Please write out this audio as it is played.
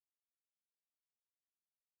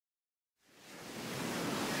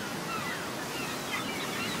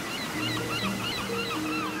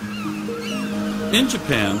In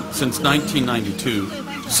Japan, since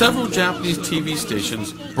 1992, several Japanese TV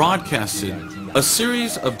stations broadcasted a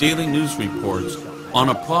series of daily news reports on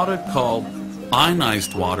a product called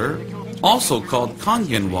ionized water, also called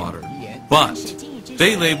Kangen water, but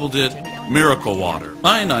they labeled it miracle water.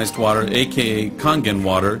 Ionized water, aka Kangen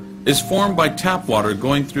water, is formed by tap water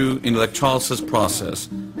going through an electrolysis process.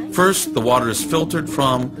 First, the water is filtered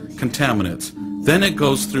from contaminants. Then it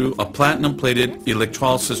goes through a platinum-plated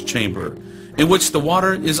electrolysis chamber, in which the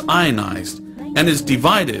water is ionized and is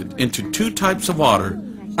divided into two types of water,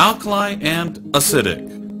 alkali and acidic.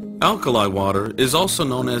 Alkali water is also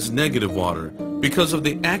known as negative water because of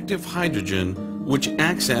the active hydrogen, which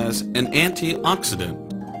acts as an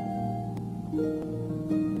antioxidant.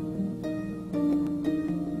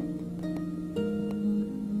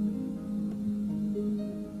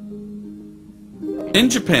 In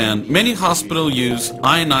Japan, many hospitals use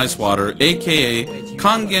ionized water, aka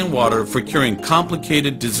Kangen water, for curing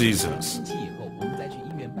complicated diseases.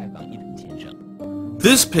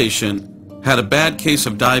 This patient had a bad case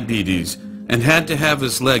of diabetes and had to have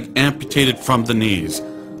his leg amputated from the knees.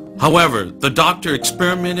 However, the doctor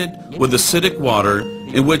experimented with acidic water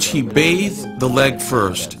in which he bathed the leg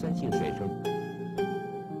first.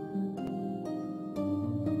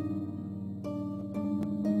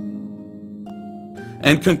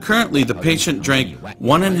 And concurrently, the patient drank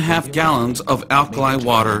 1.5 gallons of alkali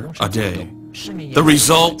water a day. The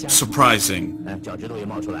result, surprising.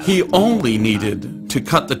 He only needed to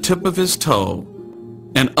cut the tip of his toe,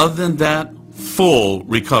 and other than that, full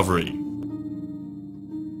recovery.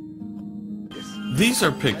 These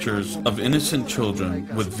are pictures of innocent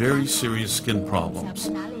children with very serious skin problems.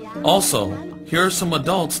 Also, here are some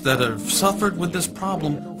adults that have suffered with this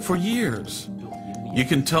problem for years. You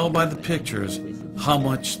can tell by the pictures how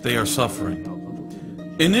much they are suffering.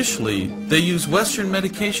 Initially, they used Western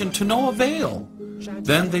medication to no avail.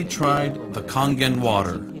 Then they tried the Kangen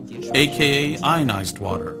water, aka ionized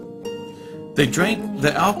water. They drank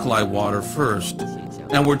the alkali water first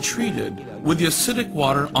and were treated with the acidic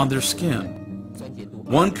water on their skin.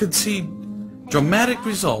 One could see dramatic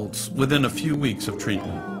results within a few weeks of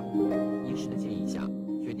treatment.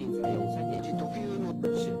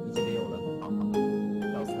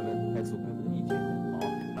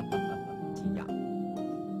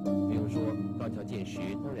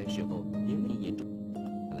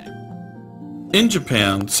 In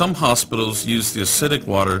Japan, some hospitals use the acidic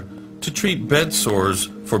water to treat bed sores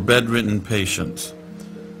for bedridden patients.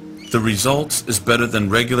 The results is better than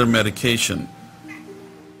regular medication.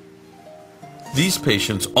 These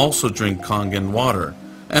patients also drink Kangen water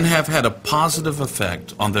and have had a positive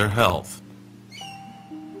effect on their health.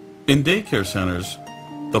 In daycare centers,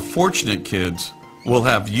 the fortunate kids will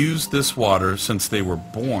have used this water since they were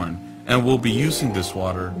born and will be using this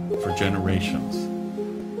water for generations.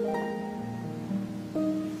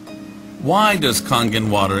 Why does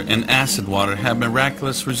Kangen water and acid water have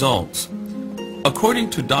miraculous results?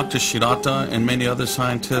 According to Dr. Shirata and many other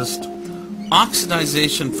scientists,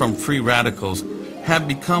 oxidization from free radicals have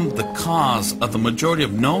become the cause of the majority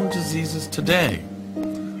of known diseases today.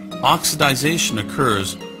 Oxidization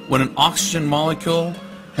occurs when an oxygen molecule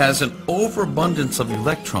has an overabundance of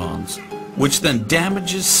electrons, which then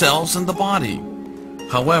damages cells in the body.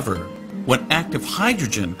 However, when active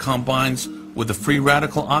hydrogen combines with the free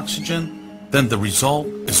radical oxygen, then the result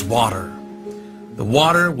is water. The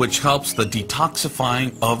water which helps the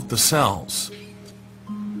detoxifying of the cells.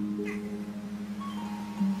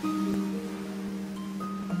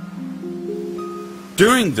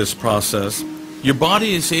 During this process, your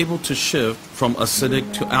body is able to shift from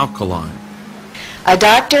acidic to alkaline. A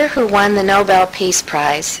doctor who won the Nobel Peace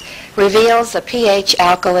Prize reveals a pH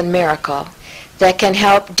alkaline miracle that can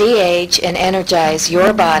help de-age and energize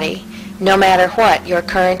your body no matter what your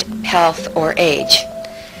current health or age,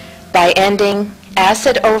 by ending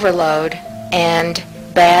acid overload and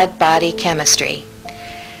bad body chemistry.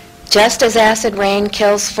 Just as acid rain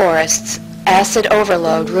kills forests, acid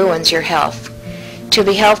overload ruins your health. To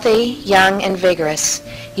be healthy, young, and vigorous,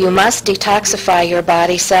 you must detoxify your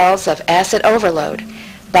body cells of acid overload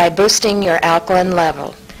by boosting your alkaline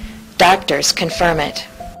level. Doctors confirm it.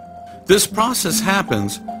 This process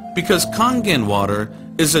happens because Kangen water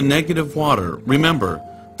is a negative water. Remember,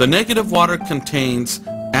 the negative water contains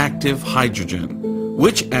active hydrogen,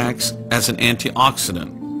 which acts as an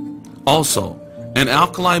antioxidant. Also, an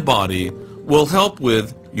alkali body will help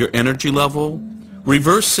with your energy level,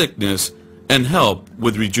 reverse sickness, and help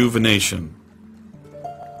with rejuvenation.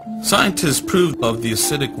 Scientists proved of the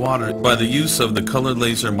acidic water by the use of the colored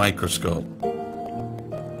laser microscope.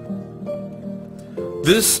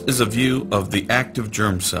 This is a view of the active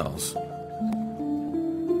germ cells.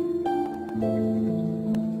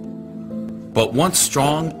 But once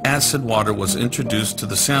strong acid water was introduced to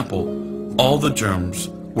the sample, all the germs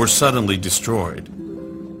were suddenly destroyed.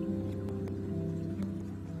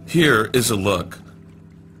 Here is a look.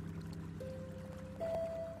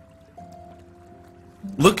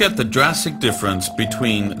 Look at the drastic difference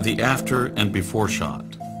between the after and before shot.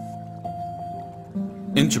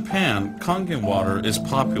 In Japan, Kangen water is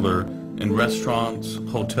popular in restaurants,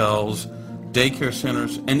 hotels, daycare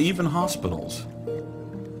centers, and even hospitals.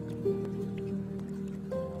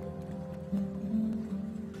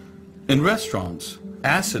 In restaurants,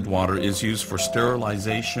 acid water is used for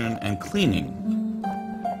sterilization and cleaning.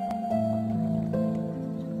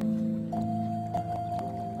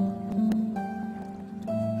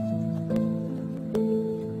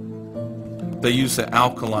 They use the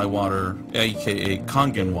alkali water, aka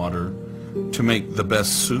Kangen water, to make the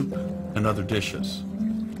best soup and other dishes.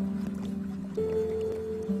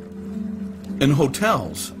 In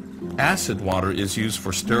hotels, acid water is used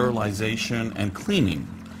for sterilization and cleaning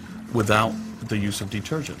without the use of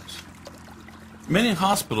detergents. Many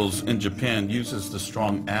hospitals in Japan uses the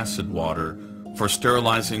strong acid water for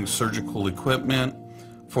sterilizing surgical equipment,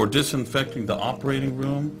 for disinfecting the operating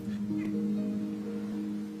room,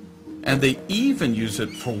 and they even use it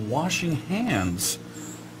for washing hands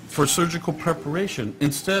for surgical preparation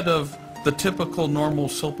instead of the typical normal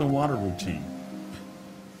soap and water routine.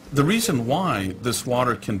 The reason why this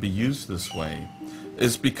water can be used this way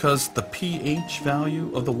is because the pH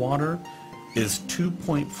value of the water is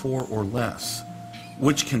 2.4 or less,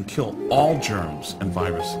 which can kill all germs and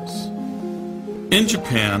viruses. In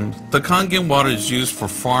Japan, the Kangen water is used for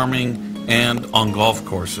farming and on golf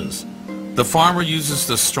courses. The farmer uses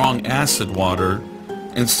the strong acid water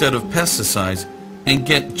instead of pesticides and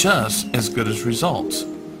get just as good as results.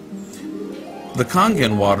 The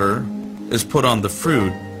Kangen water is put on the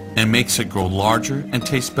fruit and makes it grow larger and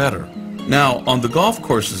taste better. Now, on the golf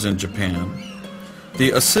courses in Japan,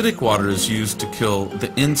 the acidic water is used to kill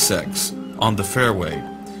the insects on the fairway,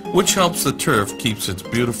 which helps the turf keeps its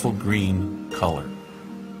beautiful green color.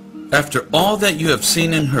 After all that you have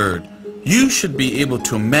seen and heard, you should be able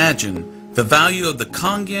to imagine the value of the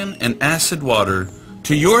Kangen and acid water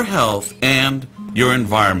to your health and your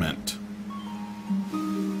environment.